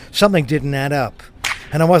 Something didn't add up,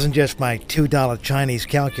 and it wasn't just my $2 Chinese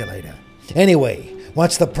calculator. Anyway,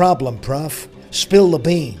 what's the problem, Prof? Spill the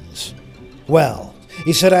beans. Well,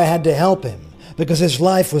 he said I had to help him because his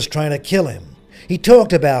life was trying to kill him. He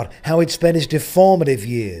talked about how he'd spent his deformative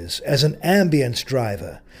years as an ambulance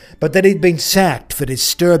driver, but that he'd been sacked for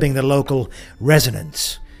disturbing the local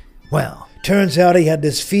residents. Well, turns out he had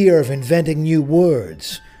this fear of inventing new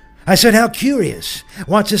words. I said, how curious.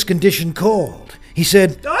 What's this condition called? He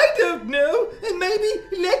said, I don't know, and maybe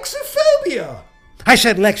lexiphobia. I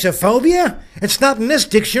said, lexiphobia? It's not in this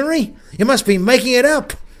dictionary. You must be making it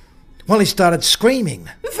up. Well, he started screaming.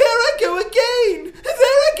 There I go again! There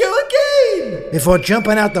I go again! Before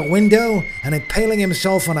jumping out the window and impaling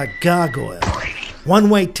himself on a gargoyle.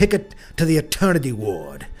 One-way ticket to the eternity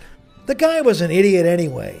ward. The guy was an idiot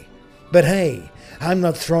anyway. But hey, I'm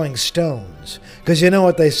not throwing stones, because you know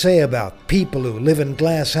what they say about people who live in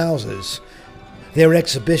glass houses. They're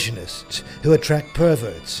exhibitionists who attract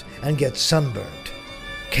perverts and get sunburned.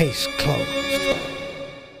 Case closed.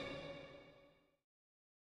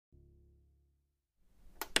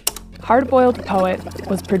 Hard-Boiled Poet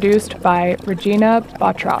was produced by Regina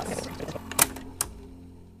Batras.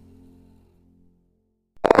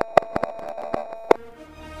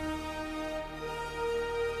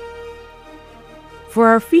 For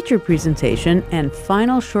our feature presentation and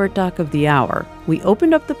final short doc of the hour, we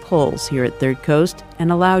opened up the polls here at Third Coast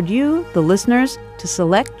and allowed you, the listeners, to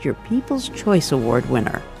select your People's Choice Award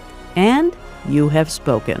winner. And you have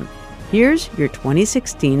spoken. Here's your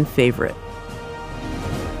 2016 favorite.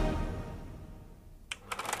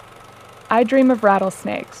 I Dream of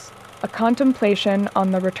Rattlesnakes, a contemplation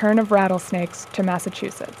on the return of rattlesnakes to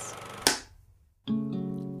Massachusetts.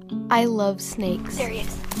 I love snakes. There he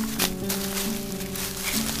is.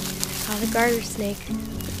 The garter snake,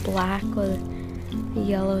 black with a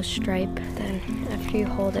yellow stripe. Then after you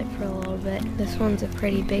hold it for a little bit, this one's a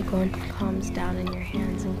pretty big one. Calms down in your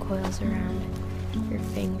hands and coils around your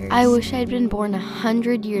fingers. I wish I'd been born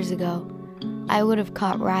 100 years ago. I would have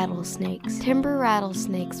caught rattlesnakes. Timber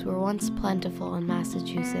rattlesnakes were once plentiful in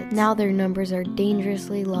Massachusetts. Now their numbers are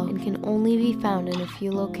dangerously low and can only be found in a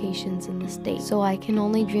few locations in the state. So I can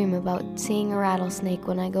only dream about seeing a rattlesnake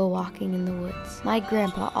when I go walking in the woods. My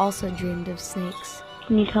grandpa also dreamed of snakes.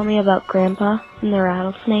 Can you tell me about Grandpa and the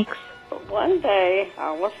rattlesnakes? One day,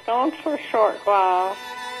 I was gone for a short while,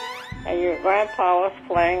 and your grandpa was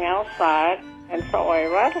playing outside and saw a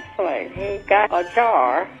rattlesnake. He got a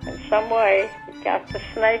jar, and some way he got the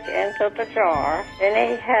snake into the jar.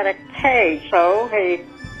 Then he had a cage, so he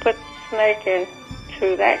put the snake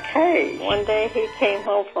into that cage. One day he came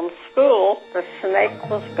home from school, the snake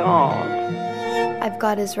was gone. I've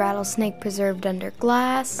got his rattlesnake preserved under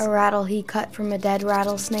glass, a rattle he cut from a dead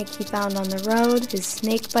rattlesnake he found on the road, his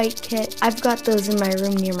snake bite kit. I've got those in my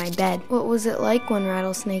room near my bed. What was it like when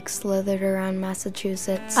rattlesnakes slithered around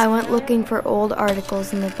Massachusetts? I went looking for old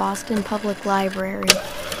articles in the Boston Public Library.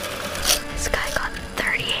 This guy got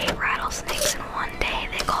 38 rattlesnakes in one day.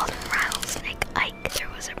 They called him Rattlesnake Ike. There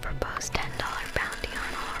was a proposed $10 bounty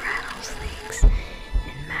on all rattlesnakes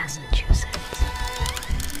in Massachusetts.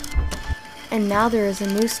 And now there is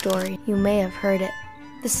a new story. You may have heard it.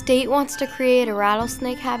 The state wants to create a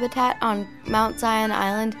rattlesnake habitat on Mount Zion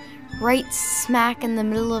Island, right smack in the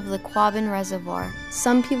middle of the Quabbin Reservoir.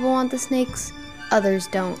 Some people want the snakes, others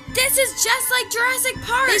don't. This is just like Jurassic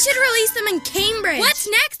Park. They should release them in Cambridge. What's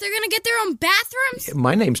next? They're going to get their own bathrooms?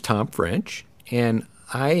 My name's Tom French, and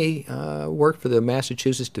I work for the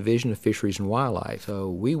Massachusetts Division of Fisheries and Wildlife. So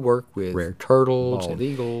we work with rare turtles, bald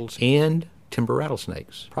eagles, and timber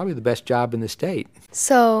rattlesnakes. Probably the best job in the state.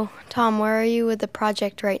 So, Tom, where are you with the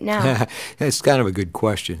project right now? It's kind of a good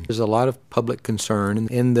question. There's a lot of public concern,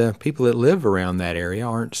 and the people that live around that area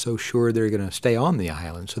aren't so sure they're going to stay on the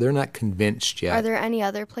island, so they're not convinced yet. Are there any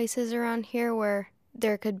other places around here where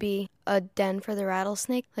there could be a den for the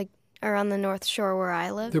rattlesnake, like around the North Shore where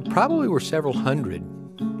I live? There probably were several hundred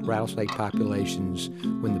rattlesnake populations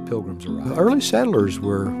when the Pilgrims arrived. The early settlers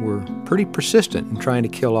were pretty persistent in trying to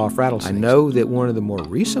kill off rattlesnakes. I know that one of the more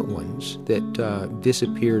recent ones that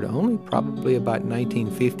disappeared only probably about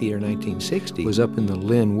 1950 or 1960 was up in the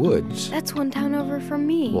Lynn Woods. That's one town over from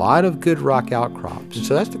me. A lot of good rock outcrops. And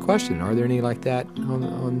so that's the question. Are there any like that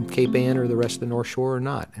on Cape Ann or the rest of the North Shore or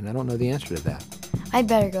not? And I don't know the answer to that. I'd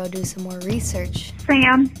better go do some more research.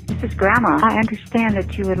 Sam, this is Grandma. I understand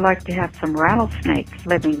that you would like to have some rattlesnakes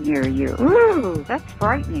living near you. Ooh, that's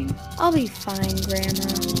frightening. I'll be fine, Grandma.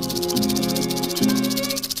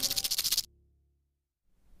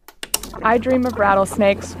 I Dream of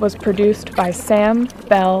Rattlesnakes was produced by Sam,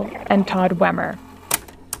 Bell, and Todd Wemmer.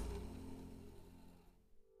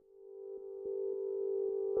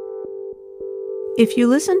 If you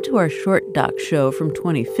listen to our ShortDocs show from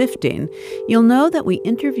 2015, you'll know that we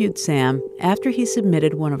interviewed Sam after he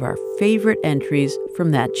submitted one of our favorite entries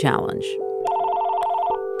from that challenge.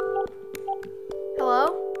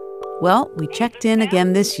 Hello? Well, we checked in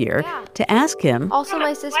again this year to ask him, Also,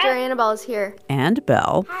 my sister Annabelle is here. and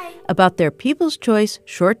Belle, about their People's Choice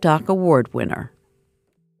Short Doc Award winner.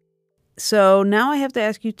 So now I have to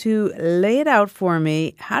ask you to lay it out for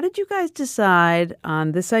me. How did you guys decide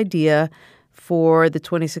on this idea for the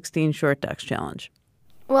 2016 Short Docs Challenge?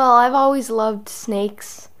 Well, I've always loved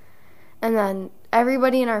snakes. And then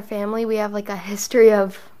everybody in our family, we have like a history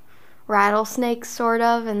of rattlesnakes, sort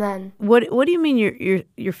of. And then, What do you mean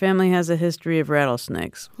your family has a history of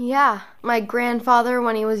rattlesnakes? yeah, my grandfather,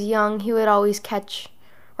 when he was young, he would always catch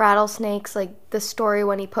rattlesnakes, like the story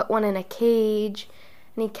when he put one in a cage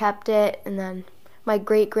and he kept it. And then my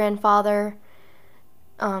great-grandfather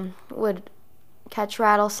would catch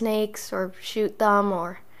rattlesnakes or shoot them,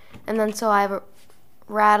 and then so I have a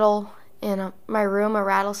rattle in my room, a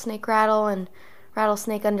rattlesnake rattle, and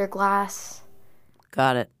rattlesnake under glass.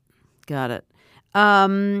 Got it.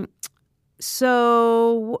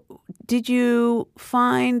 So did you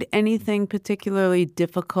find anything particularly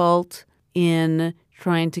difficult in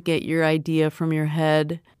trying to get your idea from your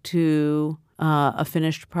head to a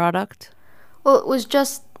finished product? Well, it was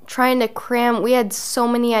just trying to cram. We had so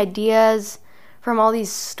many ideas from all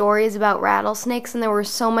these stories about rattlesnakes, and there were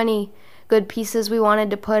so many good pieces we wanted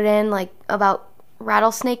to put in, like about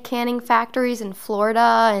rattlesnake canning factories in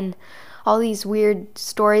Florida and all these weird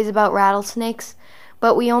stories about rattlesnakes.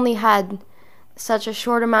 But we only had such a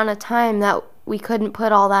short amount of time that we couldn't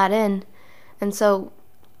put all that in. And so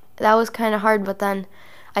that was kind of hard, but then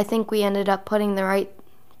I think we ended up putting the right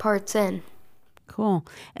parts in. Cool.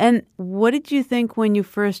 And what did you think when you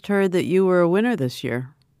first heard that you were a winner this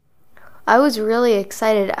year? I was really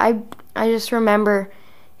excited. I just remember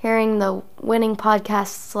hearing the winning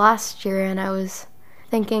podcasts last year, and I was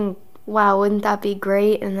thinking, wow, wouldn't that be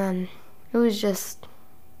great? And then it was just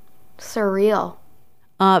surreal.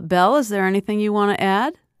 Belle, is there anything you want to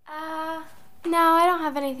add? No, I don't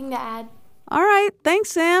have anything to add. All right.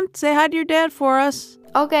 Thanks, Sam. Say hi to your dad for us.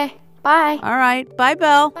 Okay. Bye. All right. Bye,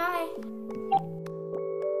 Belle. Bye.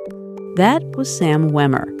 That was Sam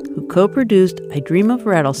Wemmer, who co-produced I Dream of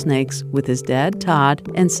Rattlesnakes with his dad, Todd,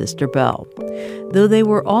 and sister, Belle. Though they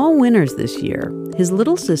were all winners this year, his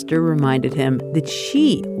little sister reminded him that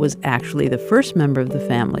she was actually the first member of the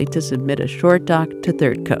family to submit a short doc to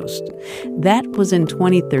Third Coast. That was in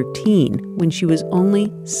 2013, when she was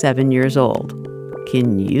only 7 years old.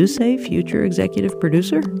 Can you say future executive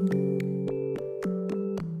producer?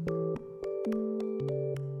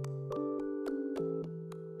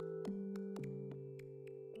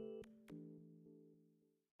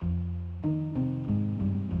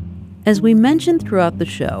 As we mentioned throughout the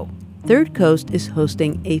show, Third Coast is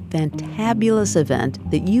hosting a fantabulous event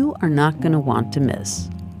that you are not going to want to miss.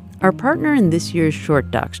 Our partner in this year's Short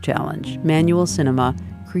Docs Challenge, Manual Cinema,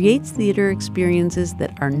 creates theater experiences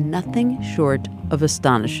that are nothing short of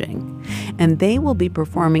astonishing, and they will be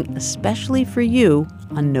performing especially for you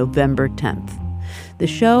on November 10th. The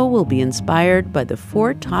show will be inspired by the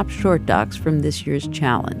 4 top short docs from this year's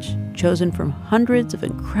challenge, chosen from hundreds of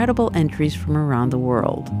incredible entries from around the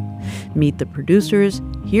world. Meet the producers,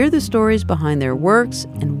 hear the stories behind their works,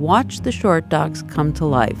 and watch the short docs come to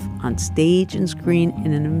life on stage and screen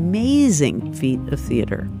in an amazing feat of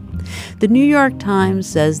theater. The New York Times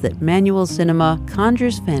says that Manual Cinema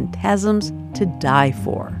conjures phantasms to die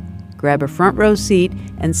for. Grab a front row seat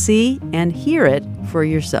and see and hear it for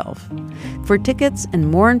yourself. For tickets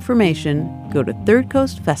and more information, go to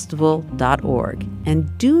thirdcoastfestival.org.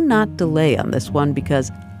 And do not delay on this one,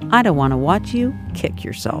 because I don't want to watch you kick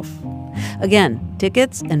yourself. Again,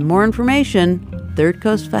 tickets and more information,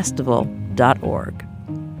 thirdcoastfestival.org.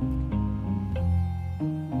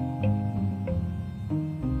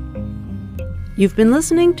 You've been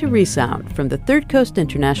listening to Resound from the Third Coast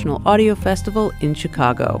International Audio Festival in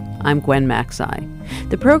Chicago. I'm Gwen Maxey.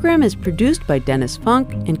 The program is produced by Dennis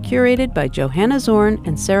Funk and curated by Johanna Zorn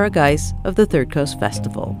and Sarah Geis of the Third Coast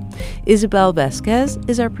Festival. Isabel Vasquez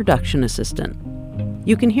is our production assistant.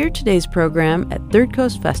 You can hear today's program at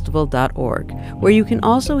thirdcoastfestival.org, where you can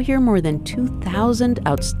also hear more than 2,000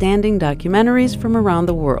 outstanding documentaries from around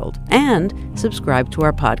the world, and subscribe to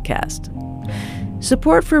our podcast.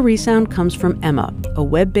 Support for Resound comes from Emma, a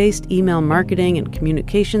web-based email marketing and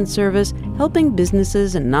communication service helping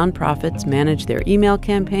businesses and nonprofits manage their email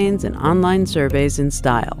campaigns and online surveys in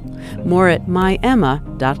style. More at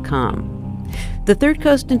myemma.com. The Third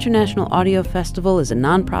Coast International Audio Festival is a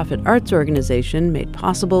nonprofit arts organization made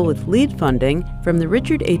possible with lead funding from the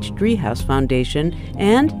Richard H. Driehaus Foundation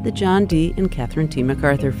and the John D. and Catherine T.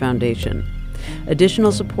 MacArthur Foundation.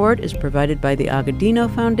 Additional support is provided by the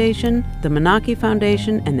Agudino Foundation, the Menaki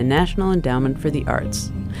Foundation, and the National Endowment for the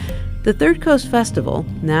Arts. The Third Coast Festival,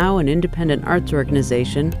 now an independent arts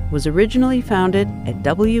organization, was originally founded at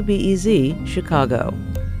WBEZ, Chicago.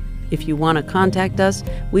 If you want to contact us,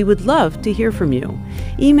 we would love to hear from you.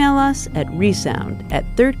 Email us at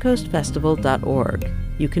resound@thirdcoastfestival.org.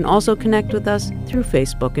 You can also connect with us through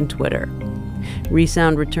Facebook and Twitter.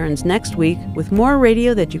 Resound returns next week with more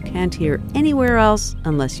radio that you can't hear anywhere else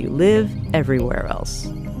unless you live everywhere else.